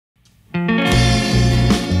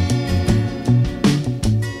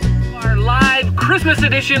Christmas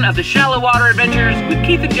edition of the Shallow Water Adventures with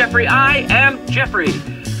Keith and Jeffrey. I am Jeffrey.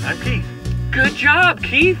 I'm Keith. Good job,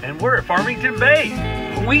 Keith. And we're at Farmington Bay.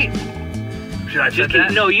 Should I say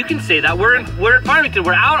that? No, you can say that. We're at Farmington.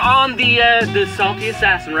 We're out on the Salty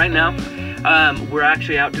Assassin right now. We're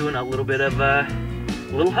actually out doing a little bit of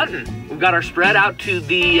little hunting. We've got our spread out to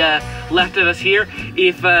the left of us here.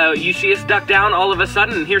 If you see us duck down all of a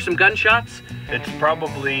sudden and hear some gunshots, it's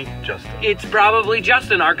probably Justin. It's probably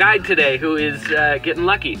Justin, our guide today, who is getting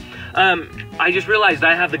lucky. I just realized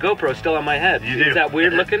I have the GoPro still on my head. You do. Is that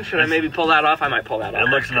weird looking? Should I maybe pull that off? I might pull that off. It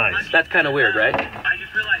looks nice. That's kind of weird, right?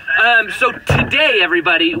 So today,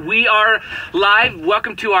 everybody, we are live.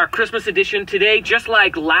 Welcome to our Christmas edition. Today, just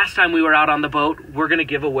like last time we were out on the boat, we're going to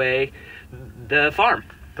give away the farm.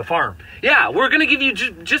 The farm. Yeah, we're going to give you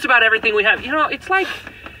just about everything we have. You know,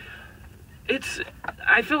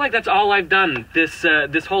 I feel like that's all I've done this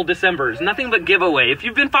whole December. Is nothing but giveaway. If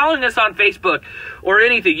you've been following us on Facebook or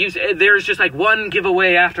anything, there's just like one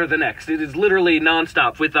giveaway after the next. It is literally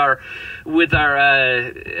nonstop with our 12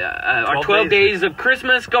 days of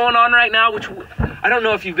Christmas going on right now. Which I don't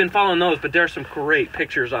know if you've been following those, but there are some great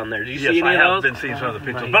pictures on there. Do you see any of those? Yes, I have been seeing some of the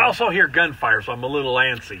pictures, but I also hear gunfire, so I'm a little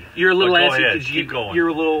antsy. You're a little antsy because keep going. You're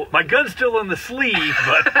a little. My gun's still in the sleeve,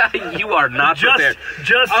 but you are not prepared.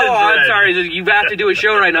 Just. Oh, I'm sorry. You have to do a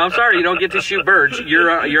show right now. I'm sorry, you don't get to shoot birds.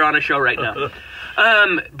 You're on a show right now.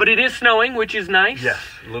 But it is snowing, which is nice. Yes,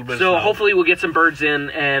 a little bit. So hopefully we'll get some birds in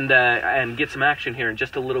and get some action here in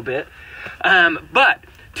just a little bit. But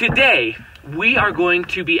today we are going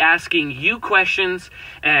to be asking you questions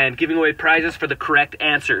and giving away prizes for the correct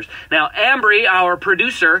answers. Now, Ambry, our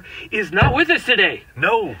producer, is not with us today.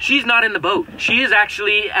 No. She's not in the boat. She is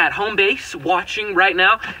actually at home base watching right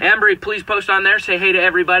now. Ambry, please post on there. Say hey to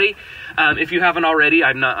everybody. If you haven't already,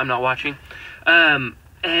 I'm not watching. She's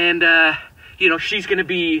going to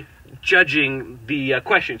be judging the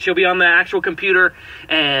questions. She'll be on the actual computer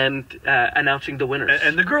and announcing the winners.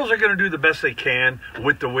 And the girls are going to do the best they can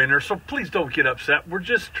with the winner, so please don't get upset. We're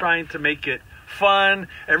just trying to make it fun,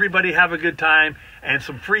 everybody have a good time, and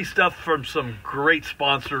some free stuff from some great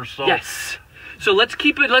sponsors. So yes. So let's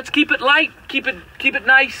keep it light, keep it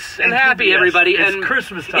nice and happy, everybody. It's and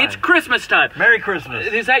Christmas time. It's Christmas time. Merry Christmas.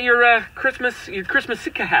 Is that your Christmas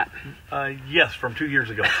Sika hat? Yes, from 2 years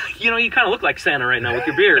ago. You know, you kind of look like Santa right now with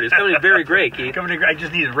your beard. It's coming in very gray, Keith. I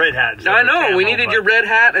just needed a red hat. I know. We needed your red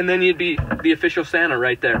hat, and then you'd be the official Santa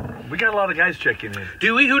right there. We got a lot of guys checking in.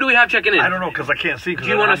 Do we? Who do we have checking in? I don't know, because I can't see. Do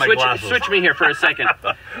you want to switch me here for a second?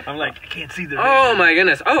 I'm like, I can't see the. Oh my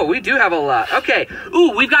goodness. Oh, we do have a lot. Okay.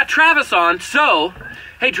 Ooh, we've got Travis on. So,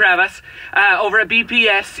 hey Travis, over at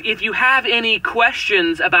BPS, if you have any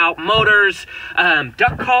questions about motors,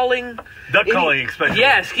 duck calling. Duck calling, especially.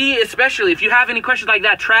 Yes, especially. If you have any questions like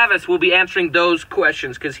that, Travis will be answering those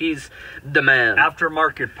questions because he's the man.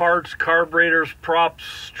 Aftermarket parts, carburetors,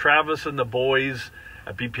 props, Travis and the boys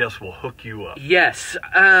at BPS will hook you up. Yes.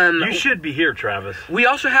 You should be here, Travis. We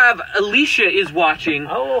also have Alicia is watching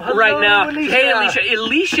right now. Alicia. Hey, Alicia.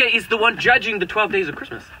 Alicia is the one judging the 12 Days of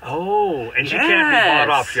Christmas. Oh, and she can't be bought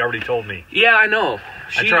off. She already told me. Yeah, I know.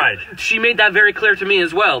 I tried. She made that very clear to me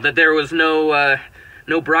as well, that there was no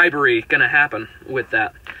bribery going to happen with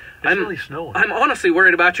that. It's really snowing. I'm honestly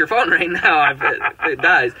worried about your phone right now. It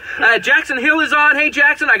dies. Jackson Hill is on. Hey,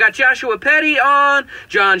 Jackson. I got Joshua Petty on.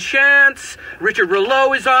 John Shantz. Richard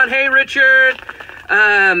Rouleau is on. Hey, Richard.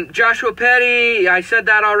 Joshua Petty. I said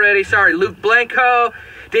that already. Sorry. Luke Blanco.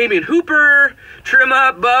 Damian Hooper. Trim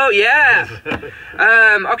Up Bo. Yeah.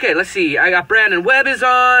 Okay, let's see. I got Brandon Webb is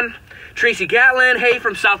on. Tracy Gatlin. Hey,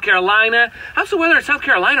 from South Carolina. How's the weather in South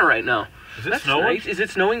Carolina right now? Is it snowing? Nice. Is it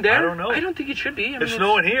snowing there? I don't know. I don't think it should be. It's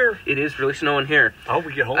snowing here. It is really snowing here. I hope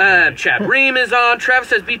we get home. Chad Ream is on. Travis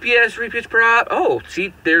says BPS, repitch prop. Oh,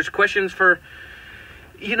 see, there's questions for...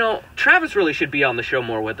 You know, Travis really should be on the show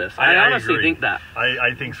more with us. I honestly agree. think that.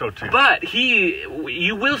 I think so, too. But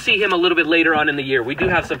you will see him a little bit later on in the year. We do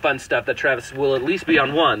have some fun stuff that Travis will at least be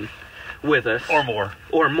on one with us. Or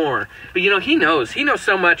more. But, you know, he knows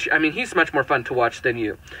so much. I mean, he's much more fun to watch than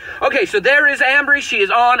you. Okay, so there is Ambry. She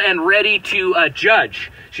is on and ready to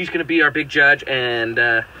judge. She's going to be our big judge and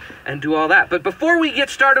do all that. But before we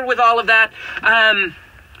get started with all of that,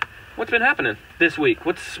 what's been happening this week?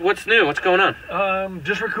 What's new? What's going on?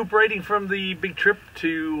 Just recuperating from the big trip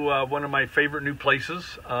to one of my favorite new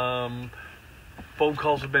places. Phone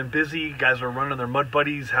calls have been busy. Guys are running their mud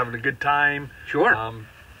buddies, having a good time. Sure.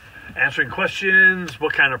 Answering questions,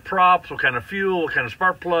 what kind of props, what kind of fuel, what kind of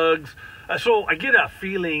spark plugs. So I get a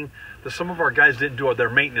feeling that some of our guys didn't do their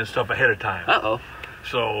maintenance stuff ahead of time. Uh-oh.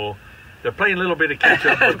 So they're playing a little bit of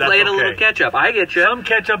catch-up, but that's Playing a little catch-up. I get you. Some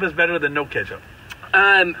catch-up is better than no catch-up.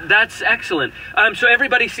 That's excellent. So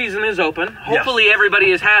everybody's season is open. Hopefully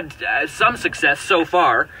everybody has had some success so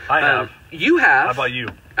far. I have. You have. How about you?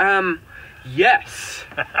 Yes.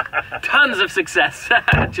 Tons of success.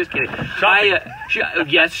 Just kidding. Shopping.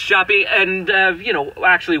 Yes, shopping and,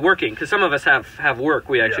 actually working, because some of us have work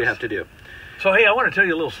we actually have to do. So, hey, I want to tell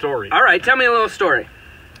you a little story. All right, tell me a little story.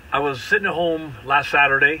 I was sitting at home last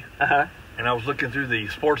Saturday, Uh-huh. and I was looking through the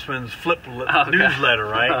Sportsman's Flip Okay. newsletter,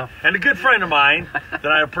 right? Uh-huh. And a good friend of mine that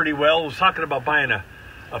I know pretty well was talking about buying a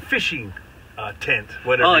fishing tent,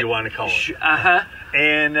 whatever you want to call it. Uh-huh.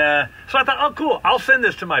 And so I thought, oh, cool, I'll send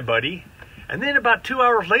this to my buddy. And then about 2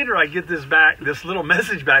 hours later, I get this little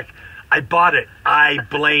message back. I bought it. I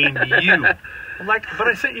blame you. I'm like, but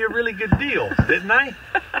I sent you a really good deal, didn't I?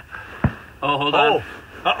 Oh, hold on.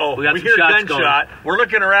 Uh-oh. We got We some hear a shots gunshot. We're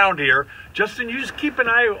looking around here. Justin, you just keep an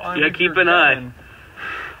eye on Yeah, keep an eye.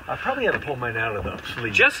 I probably had to pull mine out of the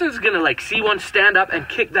sleeve. Justin's going to, see one stand up and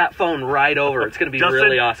kick that phone right over. It's going to be Justin,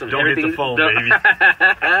 really awesome. Don't hit the phone, baby.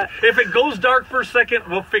 If it goes dark for a second,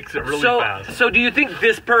 we'll fix it really fast. So do you think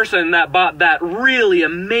this person that bought that really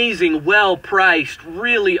amazing, well-priced,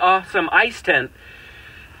 really awesome ice tent,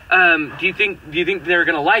 do you think they're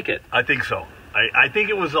going to like it? I think so. I think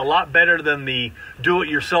it was a lot better than the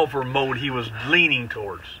do-it-yourselfer mode he was leaning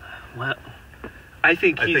towards. Well, I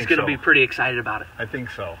think he's going to be pretty excited about it. I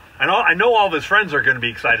think so. And I know all of his friends are going to be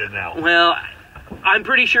excited now. Well, I'm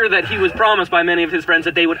pretty sure that he was promised by many of his friends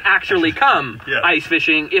that they would actually come ice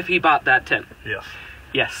fishing if he bought that tent. Yes.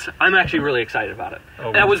 Yes, I'm actually really excited about it.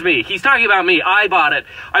 Oh, that was me. He's talking about me. I bought it.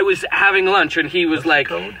 I was having lunch, and he was What's like,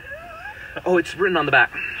 the code? "Oh, it's written on the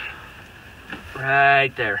back,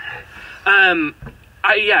 right there."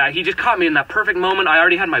 He just caught me in that perfect moment. I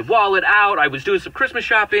already had my wallet out. I was doing some Christmas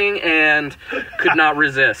shopping and could not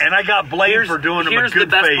resist. And I got blamed for doing him a good favor. Here's the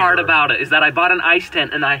best part about it, is that I bought an ice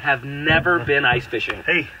tent, and I have never been ice fishing.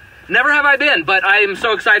 Hey. Never have I been, but I am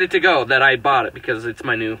so excited to go that I bought it because it's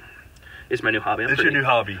my new hobby. It's your new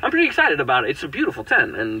hobby. I'm pretty excited about it. It's a beautiful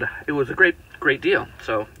tent, and it was a great deal.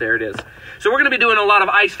 So there it is. So we're going to be doing a lot of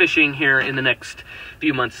ice fishing here in the next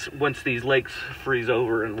few months once these lakes freeze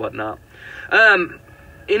over and whatnot.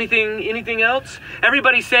 Anything else?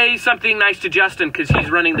 Everybody say something nice to Justin because he's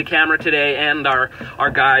running the camera today and our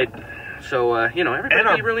guide. So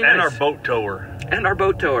everybody be really nice. And our boat tower. And our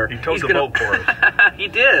boat tower. He towed the boat for us. He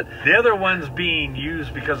did. The other one's being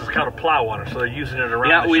used because it's got a plow on it, so they're using it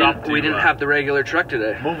around the shop. We didn't have the regular truck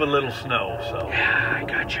today. Move a little snow. So yeah, I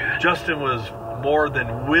gotcha. Justin was more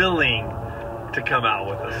than willing to come out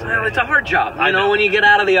with us. Well, it's a hard job. You know, when you get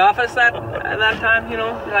out of the office at that time,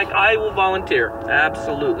 I will volunteer.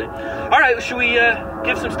 Absolutely. All right, should we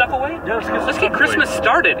give some stuff away? Yeah, let's get Christmas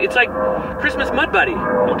started. It's like Christmas Mud Buddy.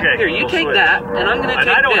 Okay. Here, you take that, and I'm going to take this. And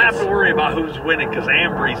I don't have to worry about who's winning because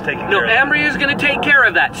Ambry's taking care of it. No, Ambry is going to take care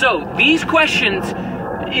of that. So these questions,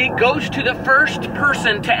 it goes to the first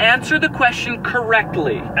person to answer the question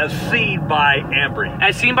correctly. As seen by Ambry.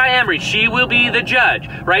 As seen by Ambry. She will be the judge,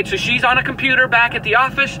 right? So she's on a computer back at the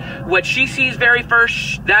office. What she sees very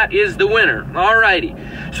first, that is the winner.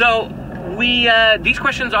 Alrighty. So these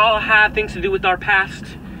questions all have things to do with our past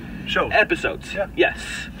shows. Episodes. Yeah. Yes.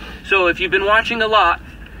 So if you've been watching a lot,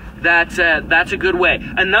 that's a good way.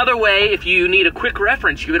 Another way, if you need a quick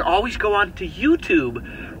reference, you can always go on to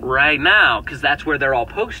YouTube right now, because that's where they're all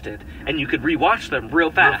posted, and you could rewatch them real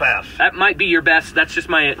fast. That might be your best. That's just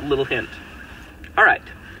my little hint. All right,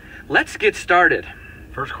 let's get started.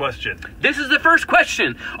 First question. This is the first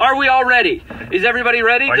question. Are we all ready? Is everybody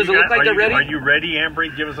ready? Does it look like they're ready? Are you ready,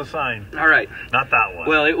 Ambry? Give us a sign. All right. Not that one.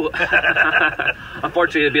 Well, it will.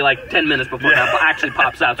 Unfortunately, it'll be like 10 minutes before that actually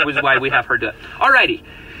pops out, which is why we have her do it. All righty.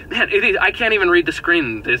 Man, I can't even read the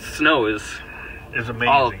screen. This snow is amazing.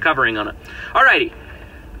 All covering on it. All righty.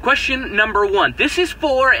 Question number 1. This is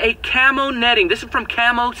for a camo netting. This is from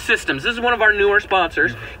Camo Systems. This is one of our newer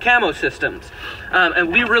sponsors, Camo Systems.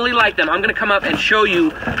 And we really like them. I'm going to come up and show you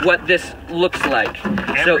what this looks like.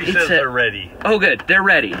 Ambry says they're ready. Oh, good. They're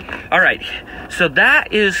ready. All right. So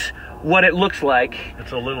that is what it looks like.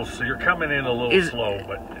 It's a little, so you're coming in a little slow,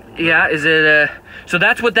 but... Yeah, is it... So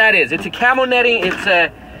that's what that is. It's a camo netting.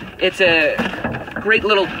 It's a great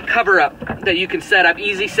little cover-up that you can set up,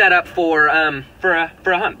 easy setup for a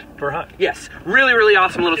hunt. For a hunt. Yes, really, really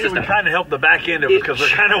awesome little system. It would kind of help the back end of it because we're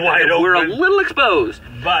kind of wide open. We're a little exposed.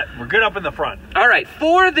 But we're good up in the front. All right,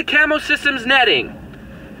 for the Camo Systems netting,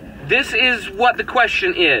 this is what the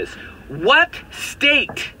question is. What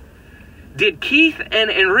state did Keith and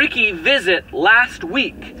Enrique visit last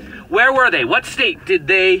week? Where were they? What state did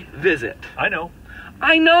they visit? I know.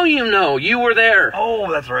 I know you know. You were there.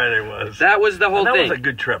 Oh, that's right, I was. That was the whole thing. That was a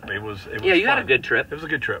good trip. It was yeah, you fun. had a good trip. It was a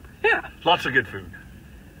good trip. Yeah. Lots of good food.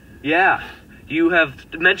 Yeah. You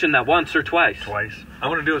have mentioned that once or twice. Twice. I'm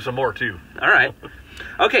going to do it some more, too. All right.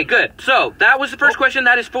 Okay, good. So, that was the first question.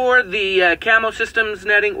 That is for the Camo Systems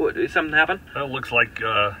netting. Did something happen? Well, it looks like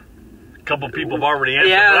a couple people have already answered,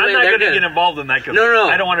 Yeah, but I'm not they're going to good. get involved in that because No.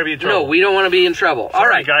 I don't want to be in trouble. No, we don't want to be in trouble. Sorry, All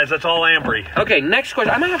right. guys, that's all Ambry. Okay, next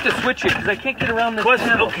question. I might have to switch it because I can't get around this. Question-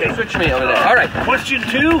 panel. okay. Switch me over there. All right. Question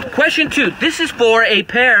 2. Question 2. This is for a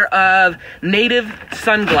pair of native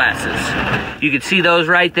sunglasses. You can see those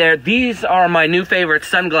right there. These are my new favorite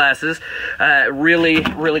sunglasses. Really,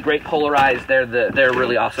 really great polarized. They're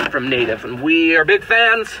really awesome from Native, and we are big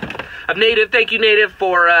fans of Native. Thank you, Native,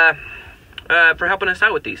 for helping us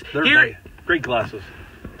out with these. They're Here. great glasses.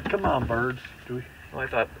 Come on, birds. Do we? Oh, I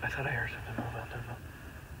thought I heard something about them.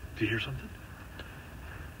 Do you hear something?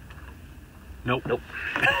 Nope. Nope.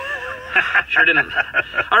 Sure didn't.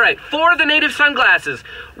 All right, for the Native sunglasses,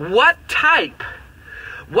 what type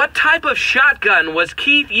of shotgun was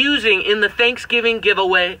Keith using in the Thanksgiving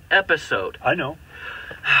giveaway episode? I know.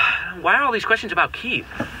 Why are all these questions about Keith?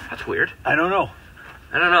 That's weird. I don't know.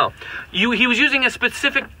 I don't know. He was using a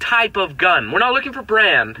specific type of gun. We're not looking for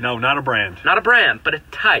brand. No, not a brand. Not a brand, but a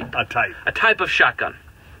type. A type. A type of shotgun.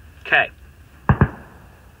 Okay.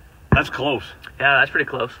 That's close. Yeah, that's pretty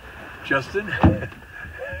close. Justin?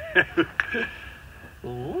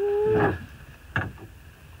 Ooh.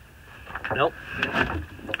 Nope.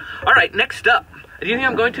 All right, next up. Do you think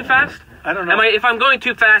I'm going too fast? I don't know. If I'm going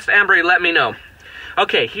too fast, Ambry, let me know.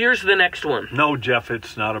 Okay, here's the next one. No, Jeff,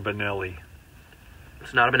 it's not a Benelli.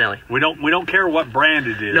 It's not a Benelli. We don't care what brand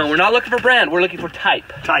it is. No, we're not looking for brand. We're looking for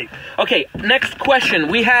type. Type. Okay, next question.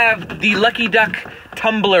 We have the Lucky Duck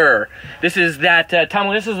tumbler. This is that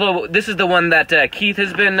tumbler. This is the one that Keith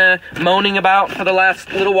has been moaning about for the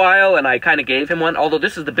last little while, and I kind of gave him one. Although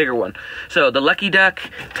this is the bigger one. So the Lucky Duck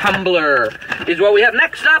tumbler is what we have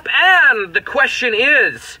next up. And the question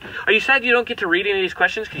is: are you sad you don't get to read any of these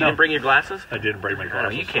questions because you didn't bring your glasses? I didn't bring my I know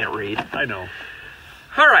glasses. you can't read. I know.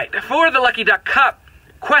 All right, for the Lucky Duck Cup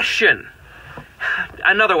question,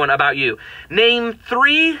 another one about you. Name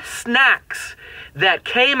 3 snacks that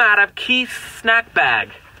came out of Keith's snack bag.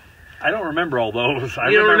 I don't remember all those.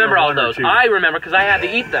 You don't remember all one or those. two. I remember because I had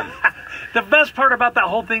to eat them. The best part about that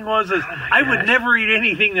whole thing was I would never eat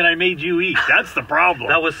anything that I made you eat. That's the problem.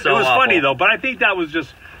 That was so It was awful. funny, though, but I think that was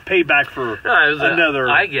just payback for No, it was another...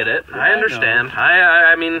 I get it. Yeah, I understand.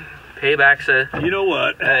 I mean, payback's a... You know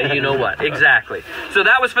what? you know what? Exactly. So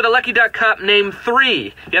that was for the Lucky Duck Cup. Name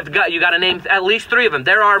 3. You got to name at least 3 of them.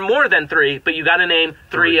 There are more than 3, but you got to name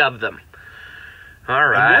 3 of them. All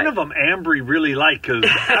right. And one of them Ambry really liked because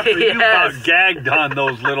after you about gagged on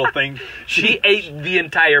those little things, She ate the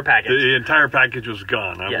entire package. the entire package was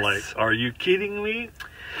gone. I'm Yes. like, are you kidding me?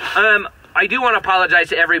 I do want to apologize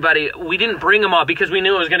to everybody. We didn't bring them all because we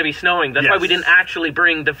knew it was going to be snowing. That's why Yes. we didn't actually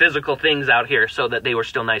bring the physical things out here so that they were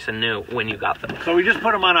still nice and new when you got them. So we just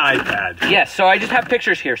put them on an iPad. Yes, so I just have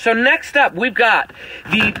pictures here. So next up, we've got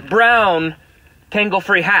the brown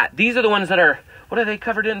tangle-free hat. These are the ones that are, what are they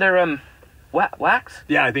covered in? They're wax?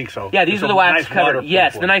 Yeah, I think so. Yeah, these It's are a the wax nice covered. waterproof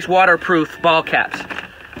Yes, one. the nice waterproof ball caps.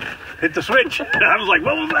 Hit the switch. I was like,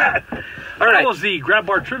 what was that? All right. That was the grab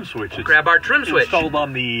bar trim switch. It's Grab our trim switch. installed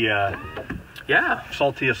on the Yeah.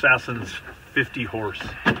 Salty Assassin's 50 horse.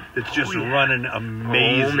 It's just running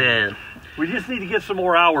amazing. Oh, man. We just need to get some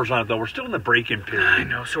more hours on it, though. We're still in the break-in period. I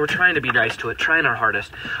know, so we're trying to be nice to it, trying our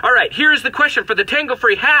hardest. All right, here's the question for the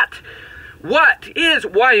tangle-free hat. Why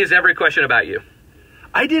is every question about you?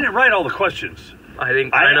 I didn't write all the questions. I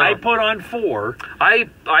know. I put on 4. I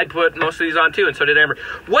put most of these on too, and so did Amber.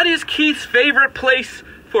 What is Keith's favorite place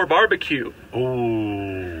for barbecue?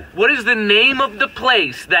 Ooh. What is the name of the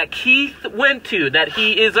place that Keith went to that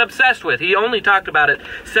he is obsessed with? He only talked about it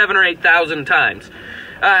 7,000 or 8,000 times.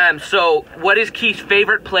 So what is Keith's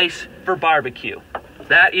favorite place for barbecue?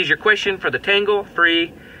 That is your question for the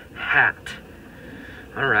tangle-free hat.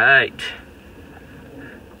 All right.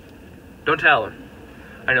 Don't tell him.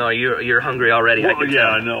 I know you're hungry already. Well, I can yeah,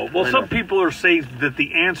 tell. I know. Well, some people are saying that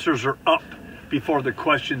the answers are up before the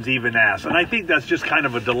question's even asked, and I think that's just kind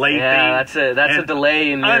of a delay thing. Yeah, that's a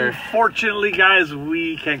delay in your. Unfortunately, guys,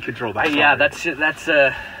 we can't control that. Yeah, that's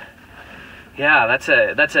a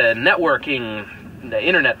networking,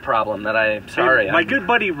 internet problem that I'm sorry. My good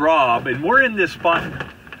buddy Rob, and we're in this spot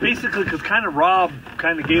basically because Rob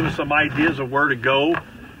gave us some ideas of where to go,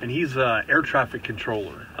 and he's an air traffic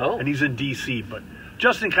controller. Oh. And he's in D.C., but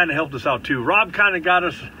Justin kind of helped us out too. Rob kind of got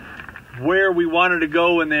us where we wanted to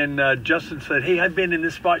go, and then Justin said, "Hey, I've been in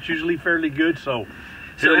this spot. It's usually fairly good." So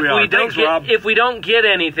here we are. Thanks, Rob. If we don't get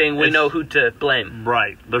anything, we know who to blame.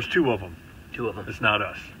 Right. There's 2 of them. 2 of them. It's not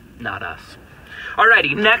us. Not us.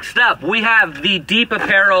 Alrighty, next up, we have the Deep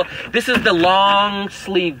Apparel. This is the long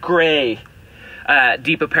sleeve gray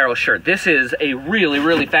Deep Apparel shirt. This is a really,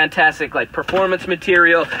 really fantastic, like, performance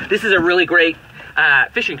material. This is a really great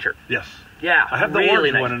fishing shirt. Yes. Yeah, I have the really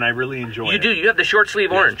orange nice one, and I really enjoy it. You do. You have the short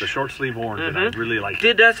sleeve orange. The short sleeve orange, and I really like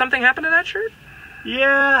it. Did something happen to that shirt?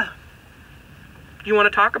 Yeah. You want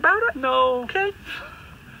to talk about it? No. Okay.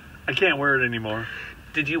 I can't wear it anymore.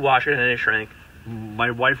 Did you wash it and it shrank? My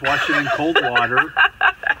wife washed it in cold water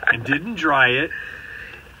and didn't dry it,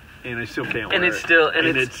 and I still can't wear it. And it's still, and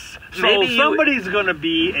it's so somebody's going to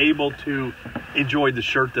be able to enjoy the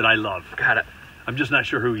shirt that I love. Got it. I'm just not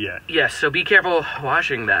sure who yet. Yes, so be careful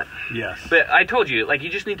washing that. Yes. But I told you, like, you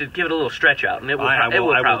just need to give it a little stretch out, and it will. I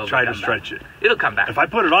will probably try to stretch it. It'll come back. If I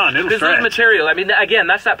put it on, it'll stretch. Because there's material. I mean, again,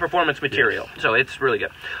 that's that performance material, so it's really good.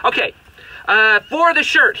 Okay, for the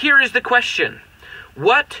shirt, here is the question: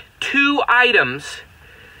 what 2 items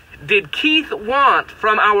did Keith want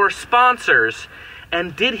from our sponsors,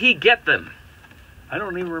 and did he get them? I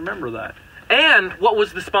don't even remember that. And what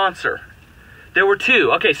was the sponsor? There were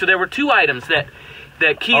 2. Okay, so there were 2 items that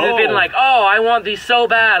Keith had been like, oh, I want these so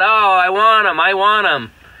bad. Oh, I want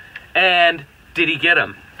them. And did he get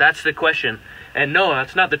them? That's the question. And no,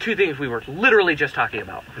 that's not the 2 things we were literally just talking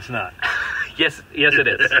about. It's not. Yes, it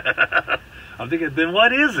is. I'm thinking, then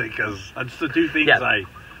what is it? Because that's the 2 things I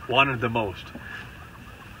wanted the most.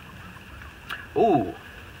 Ooh.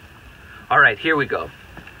 All right, here we go.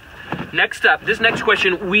 Next up, this next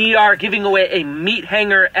question, we are giving away a meat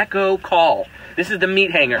hanger Echo Call. This is the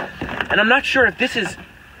meat hanger. And I'm not sure if this is,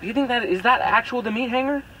 do you think that, is that actual the meat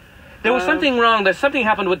hanger? There was something wrong. There's something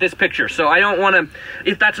happened with this picture, so I don't want to,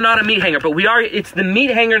 if that's not a meat hanger, but it's the meat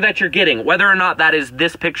hanger that you're getting, whether or not that is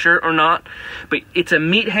this picture or not, but it's a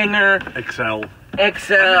meat hanger. XL. I mean,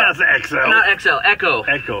 that's XL. Not XL, Echo.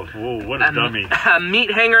 Echo. Whoa, what a dummy. A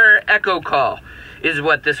meat hanger Echo Call is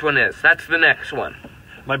what this one is. That's the next one.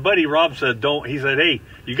 My buddy Rob said, he said, hey,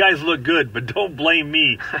 you guys look good, but don't blame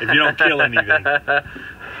me if you don't kill anything.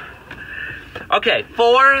 Okay,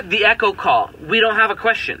 for the Echo Call, we don't have a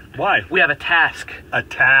question. Why? We have a task. A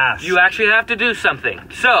task. You actually have to do something.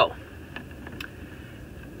 So,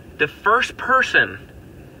 the first person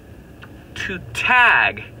to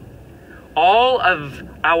tag all of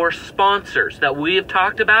our sponsors that we have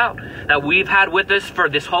talked about, that we've had with us for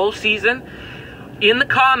this whole season, in the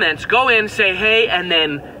comments, go in, say hey, and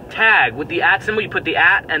then tag with the @ symbol. You put the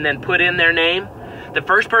 @ and then put in their name. The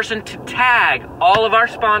first person to tag all of our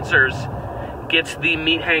sponsors gets the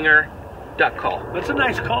meat hanger duck call. That's a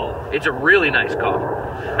nice call. It's a really nice call.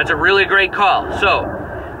 That's a really great call. So,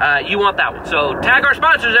 you want that one. So, tag our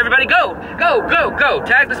sponsors, everybody. Go, go, go, go.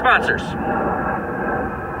 Tag the sponsors.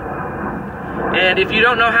 And if you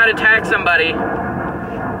don't know how to tag somebody,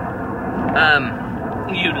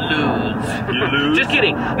 you lose. You lose? Just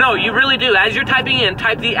kidding. No, you really do. As you're typing in,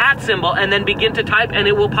 type the @ symbol and then begin to type, and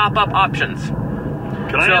it will pop up options.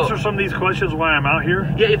 Can I answer some of these questions while I'm out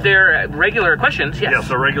here? Yeah, if they're regular questions, yes. Yes,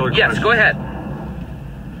 they're regular questions. Yes, go ahead.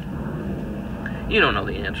 You don't know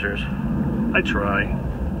the answers. I try.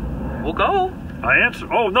 We'll go. I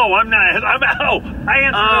answer. Oh, no, I'm not. I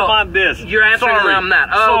answered them on this. You're answering them on that.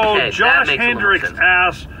 Okay, so Josh that makes Hendricks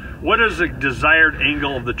asks, what is the desired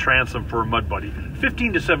angle of the transom for a mud buddy?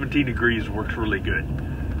 15 to 17 degrees works really good.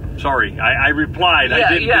 Sorry, I replied. I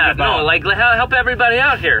didn't think about. No, like help everybody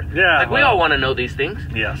out here. Yeah, like we all want to know these things.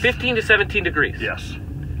 Yes. 15 to 17 degrees. Yes.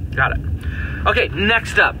 Got it. Okay,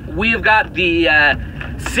 next up, we've got the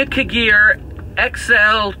Sitka Gear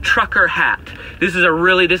XL trucker hat. This is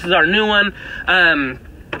our new one.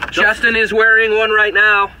 Justin is wearing one right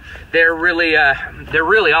now. They're really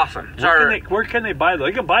awesome. Where can they buy those?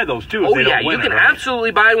 They can buy those too. Oh yeah, you can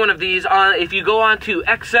absolutely buy one of these if you go onto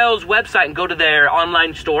XL's website and go to their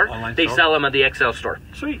online store. They sell them at the XL store.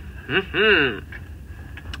 Sweet.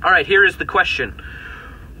 All right, here is the question.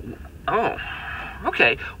 Oh,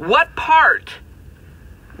 okay. What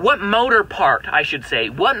motor part, I should say,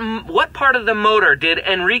 what part of the motor did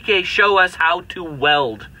Enrique show us how to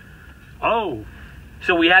weld? Oh.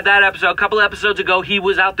 So we had that episode, a couple episodes ago, he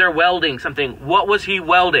was out there welding something. What was he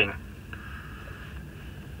welding?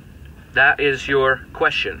 That is your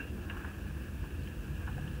question.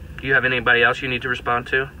 Do you have anybody else you need to respond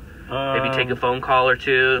to? Maybe take a phone call or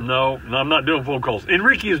two? No, I'm not doing phone calls.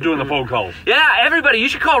 Enrique is doing the phone calls. Yeah, everybody, you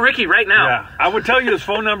should call Ricky right now. Yeah, I would tell you his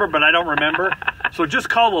phone number, but I don't remember. So just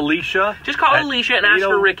call Alicia. Just call Alicia and ask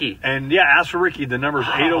for Ricky. And yeah, ask for Ricky. The number's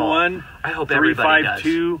 801 I hope everybody does.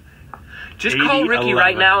 352 Just call Ricky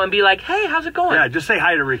right now and be like, hey, how's it going? Yeah, just say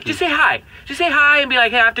hi to Ricky. Just say hi. Just say hi and be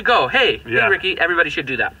like, hey, I have to go. Hey, Ricky. Everybody should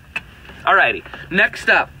do that. Alrighty. Next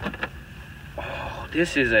up. Oh,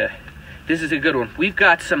 this is This is a good one. We've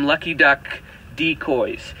got some Lucky Duck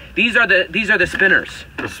decoys. These are the spinners.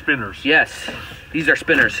 The spinners. Yes, these are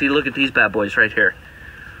spinners. See, look at these bad boys right here.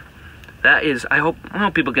 That is, I hope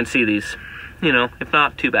people can see these. You know, if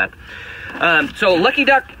not, too bad. So Lucky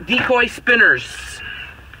Duck decoy spinners.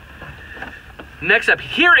 Next up,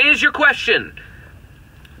 here is your question.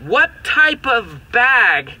 What type of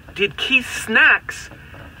bag did Keith's snacks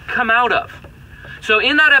come out of? So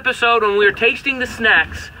in that episode when we were tasting the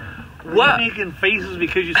snacks, Were you making faces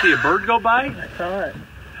because you see a bird go by? I thought.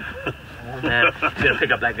 Oh man, he's gonna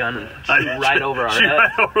pick up that gun and shoot right over our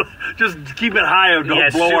head. Just keep it high and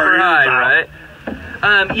don't blow super our ears high, out.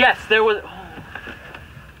 right? Yes, there was.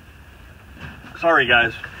 Sorry,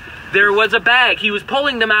 guys. There was a bag. He was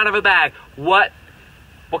pulling them out of a bag. What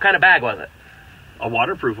kind of bag was it? A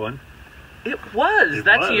waterproof one. It was.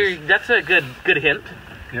 That's a good hint.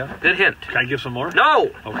 Yeah. Good hint. Can I give some more? No.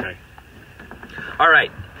 Okay. All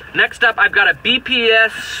right. Next up, I've got a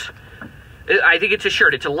BPS. I think it's a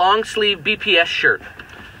shirt. It's a long sleeve BPS shirt.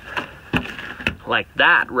 Like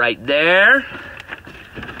that right there.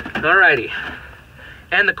 Alrighty.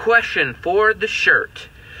 And the question for the shirt.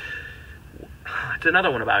 It's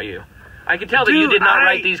another one about you. I can tell that you did not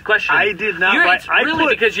write these questions. I did not write. It's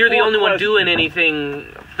really because you're the only one doing anything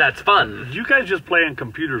that's fun. You guys just play on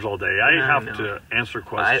computers all day. I have to answer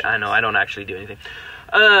questions. I know. I don't actually do anything.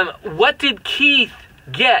 What did Keith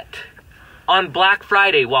get on Black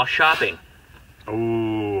Friday while shopping?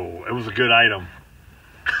 Oh, it was a good item.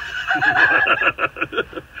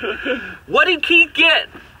 What did Keith get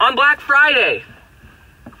on Black Friday?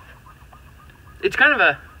 It's kind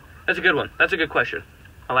of that's a good one. That's a good question.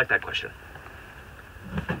 I like that question.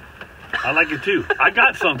 I like it too. I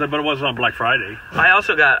got something, but it wasn't on Black Friday.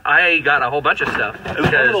 I got a whole bunch of stuff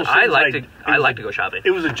because I like to go shopping.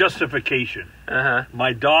 It was a justification.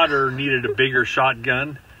 My daughter needed a bigger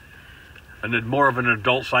shotgun and more of an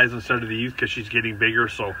adult size instead of the youth because she's getting bigger.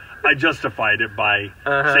 So I justified it by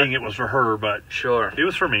saying it was for her, but sure, it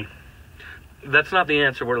was for me. That's not the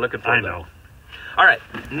answer we're looking for. I know. All right,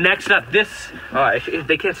 next up, this.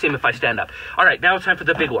 They can't see him if I stand up. All right, now it's time for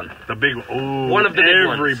the big one. The big one. Oh, one of the big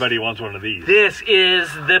ones. Everybody wants one of these. This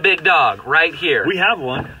is the big dog right here. We have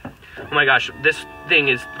one. Oh my gosh, this thing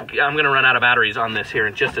is. I'm going to run out of batteries on this here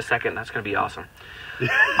in just a second. That's going to be awesome.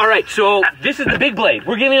 All right, so this is the big blade.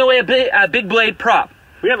 We're giving away a big blade prop.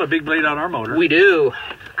 We have a big blade on our motor. We do,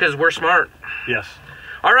 because we're smart. Yes.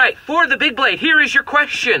 All right, for the big blade, here is your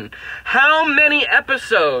question. How many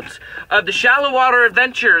episodes of the Shallow Water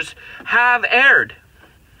Adventures have aired?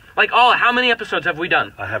 How many episodes have we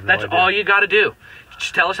done? I have no idea. That's all you got to do.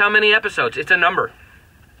 Just tell us how many episodes. It's a number.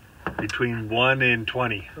 Between 1 and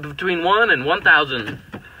 20. Between 1 and 1,000.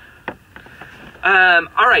 All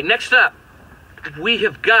right, next up, we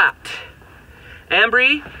have got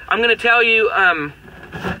Ambry. I'm going to tell you...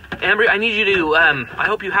 Ambry, I need you to, I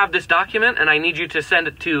hope you have this document, and I need you to send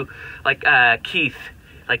it to, Keith.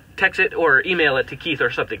 Text it or email it to Keith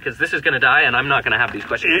or something, because this is going to die, and I'm not going to have these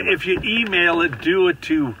questions anymore. If you email it, do it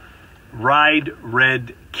to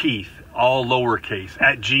RideRedKeith, all lowercase,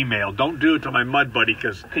 at Gmail. Don't do it to my Mud Buddy,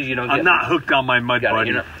 because I'm not hooked on my Mud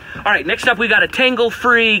Buddy. All right, next up, we got a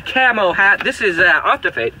tangle-free camo hat. This is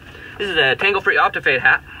Optifade. This is a tangle-free Optifade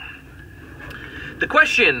hat. The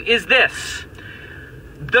question is this.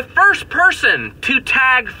 The first person to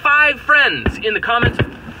tag 5 friends in the comments.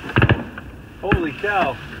 Holy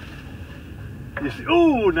cow.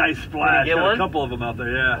 Ooh, nice splash. Got a couple of them out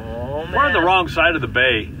there, yeah. Oh, man. We're on the wrong side of the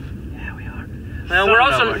bay. Yeah, we are. Well,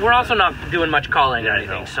 we're also not doing much calling or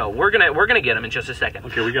anything, so we're gonna get them in just a second.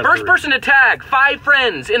 Okay, we got first person to tag 5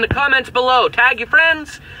 friends in the comments below. Tag your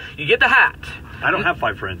friends, you get the hat. I don't have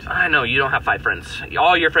 5 friends. I know, you don't have 5 friends.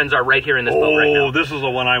 All your friends are right here in this boat right now. Oh, this is the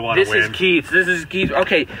one I want to win. This is Keith.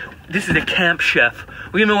 Okay, this is a Camp Chef.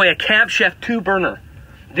 We're giving away a Camp Chef 2-burner.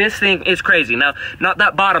 This thing is crazy. Now, not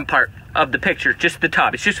that bottom part of the picture, just the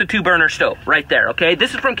top. It's just a 2-burner stove right there, okay?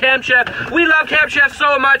 This is from Camp Chef. We love Camp Chef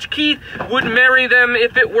so much. Keith would marry them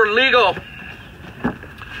if it were legal.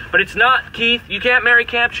 But it's not, Keith. You can't marry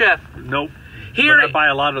Camp Chef. Nope. Here, but I buy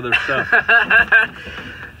a lot of their stuff.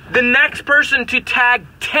 The next person to tag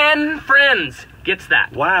 10 friends gets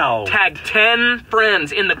that. Wow. Tag 10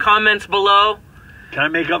 friends in the comments below. Can I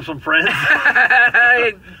make up some friends?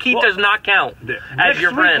 Keith does not count as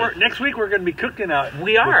your friend. Next week we're going to be cooking out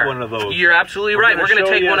with one of those. You're absolutely right. We're going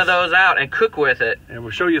to take one of those out and cook with it. And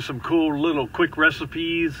we'll show you some cool little quick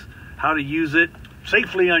recipes, how to use it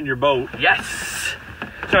safely on your boat. Yes.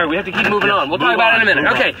 Sorry, we have to keep moving on. We'll talk about it in a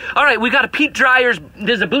minute. Okay. All right, we got a Pete Dryer's.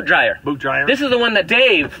 This is a boot dryer. Boot dryer. This is the one that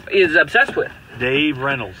Dave is obsessed with. Dave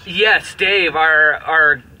Reynolds. Yes, Dave,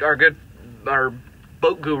 our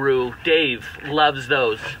boat guru Dave loves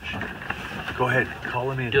those. Go ahead,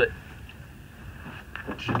 call him in. Do it.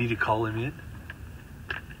 Do you need to call him in?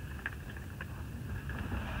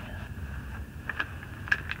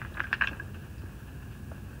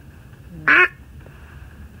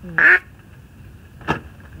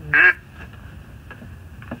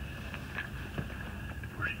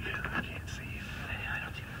 Where'd he go? I can't see him. I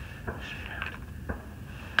don't see him.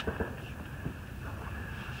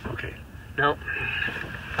 Okay. No.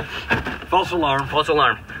 False alarm. False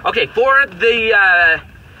alarm. Okay, for the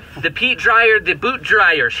Pete dryer, the boot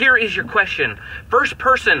dryers, here is your question. First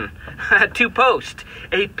person to post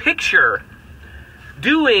a picture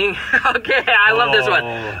doing, okay, I love this one.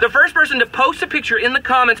 The first person to post a picture in the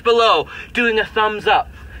comments below doing a thumbs up.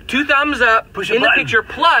 2 thumbs up Push a in the button. picture,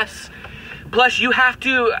 plus you have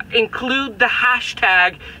to include the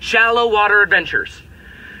hashtag shallow water adventures.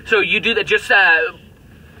 So you do that, just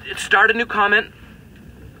start a new comment,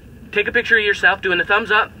 take a picture of yourself doing a thumbs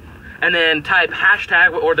up, and then type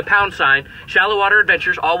hashtag or the pound sign, shallow water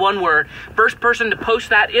adventures, all one word. First person to post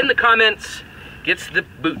that in the comments gets the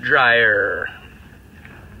boot dryer.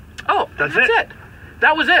 Oh, that's it.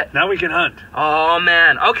 That was it. Now we can hunt. Oh,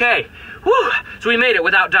 man. Okay. Whew. So we made it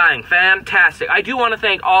without dying. Fantastic. I do want to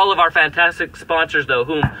thank all of our fantastic sponsors, though,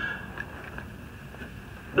 whom...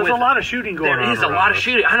 There's a lot of shooting going on. There is a lot of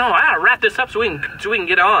shooting. I know. I gotta wrap this up so we can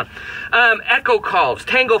get on. Echo Calls,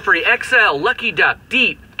 Tango Free, XL, Lucky Duck,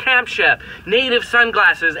 Deep, Camp Chef, Native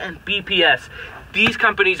Sunglasses, and BPS. These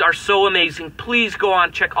companies are so amazing. Please go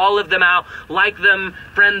on, check all of them out, like them,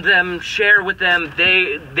 friend them, share with them.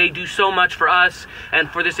 They do so much for us and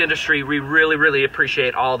for this industry. We really, really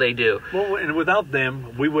appreciate all they do. Well, and without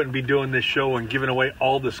them, we wouldn't be doing this show and giving away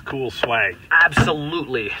all this cool swag.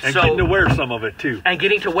 Absolutely. And getting to wear some of it, too. And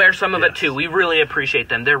getting to wear some of it, too. We really appreciate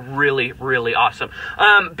them. They're really, really awesome.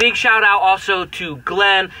 Big shout out also to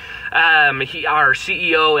Glenn, our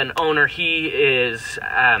CEO and owner.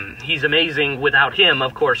 He's amazing. Without him,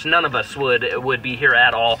 of course, none of us would be here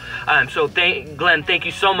at all. So Glenn, thank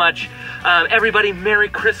you so much. Everybody, Merry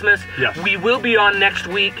Christmas. Yes. We will be on next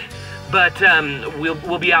week, but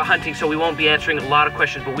we'll be out hunting, so we won't be answering a lot of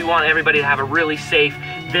questions, but we want everybody to have a really safe,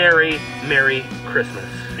 very Merry Christmas.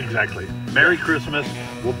 Exactly. Merry Christmas.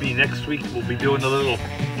 We'll be next week. We'll be doing a little...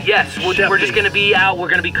 Yes, we're just going to be out. We're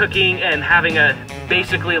going to be cooking and having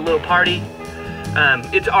basically a little party.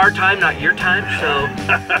 It's our time, not your time, so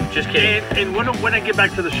just kidding. And when I get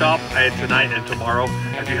back to the shop tonight and tomorrow,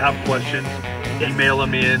 if you have questions, email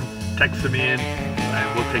them in, text them in,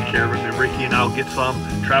 and we'll take care of it. And Ricky and I'll get some.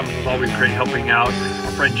 Travis is always great helping out.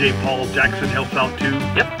 Our friend J. Paul Jackson helps out too.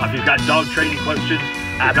 Yep. If you've got dog training questions,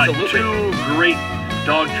 we've got Absolutely. 2 great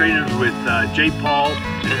dog trainers with J. Paul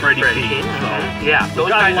and Freddie King. So yeah, those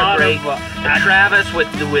guys are great. And Travis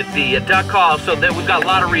with the duck call, so that we've got a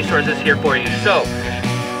lot of resources here for you. So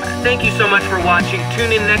thank you so much for watching.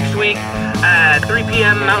 Tune in next week at 3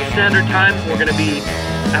 p.m. Mountain Standard Time. We're going to be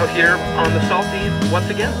out here on the Salty once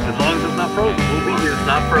again. as long as it's not frozen, we'll be here. It's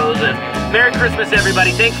not frozen. Merry Christmas,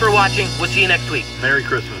 everybody. Thanks for watching. We'll see you next week. Merry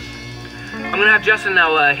Christmas. I'm going to have Justin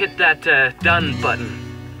now hit that done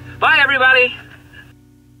button. Bye, everybody.